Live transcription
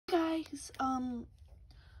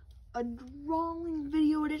a drawing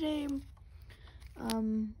video today.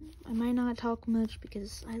 I might not talk much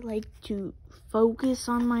because I like to focus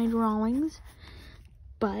on my drawings,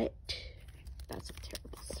 but that's a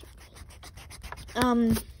terrible circle.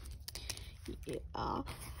 Yeah,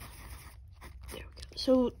 there we go.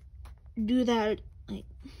 So do that, like,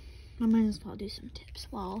 I might as well do some tips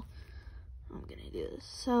while I'm gonna do this.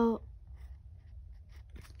 So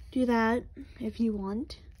do that if you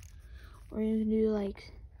want, or you can do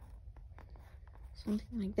like something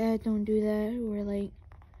like that. Don't do that, or like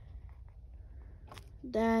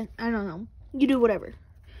that. I don't know. You do whatever.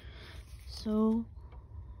 So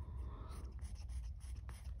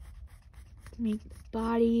make the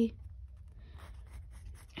body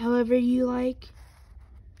however you like.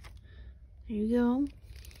 There you go.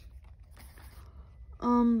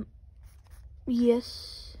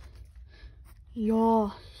 Yes.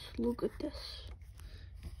 Yes. Look at this.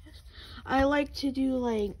 Yes. I like to do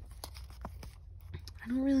like, I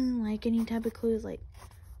don't really like any type of clues, like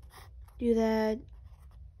do that.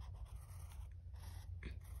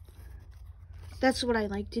 That's what I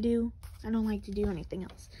like to do. I don't like to do anything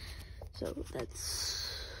else. So that's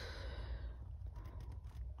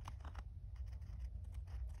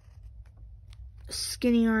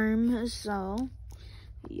skinny arm, so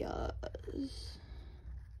yes.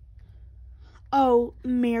 Oh,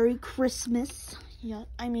 Merry Christmas. Yeah,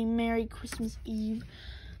 I mean Merry Christmas Eve.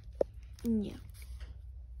 Yeah.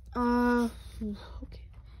 Okay.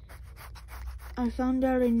 I found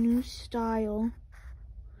out a new style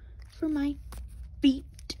for my feet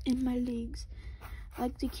and my legs. I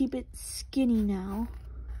like to keep it skinny now,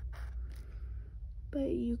 but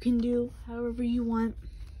you can do however you want.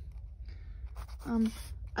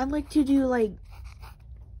 I like to do like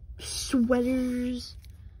sweaters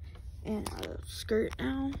and a skirt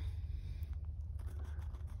now.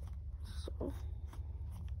 So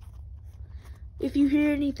if you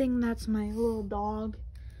hear anything, that's my little dog.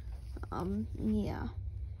 Yeah.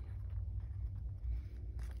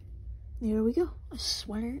 There we go. A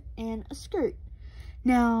sweater and a skirt.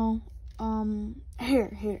 Now, hair.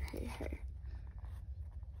 Hair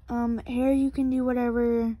you can do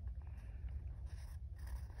whatever.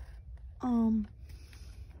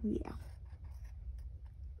 Yeah.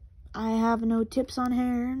 I have no tips on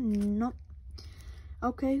hair. Nope.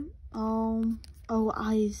 Okay. Oh,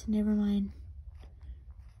 eyes. Never mind.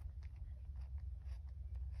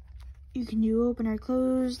 You can do open or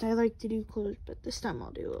closed. I like to do closed, but this time I'll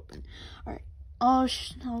do open. Alright.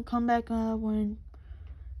 I'll come back when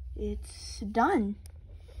it's done.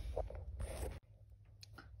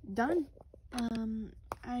 Done.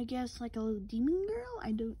 I guess like a little demon girl.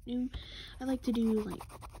 I don't know. I like to do like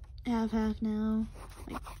half now.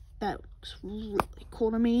 Like that looks really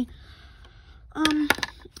cool to me.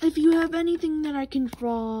 If you have anything that I can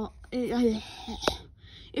draw,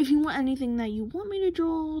 if you want anything that you want me to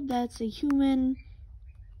draw that's a human,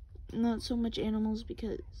 not so much animals,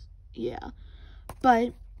 because yeah,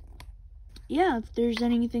 but yeah, if there's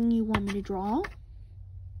anything you want me to draw,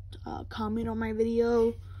 comment on my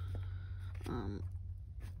video.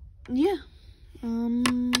 Yeah,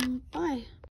 bye.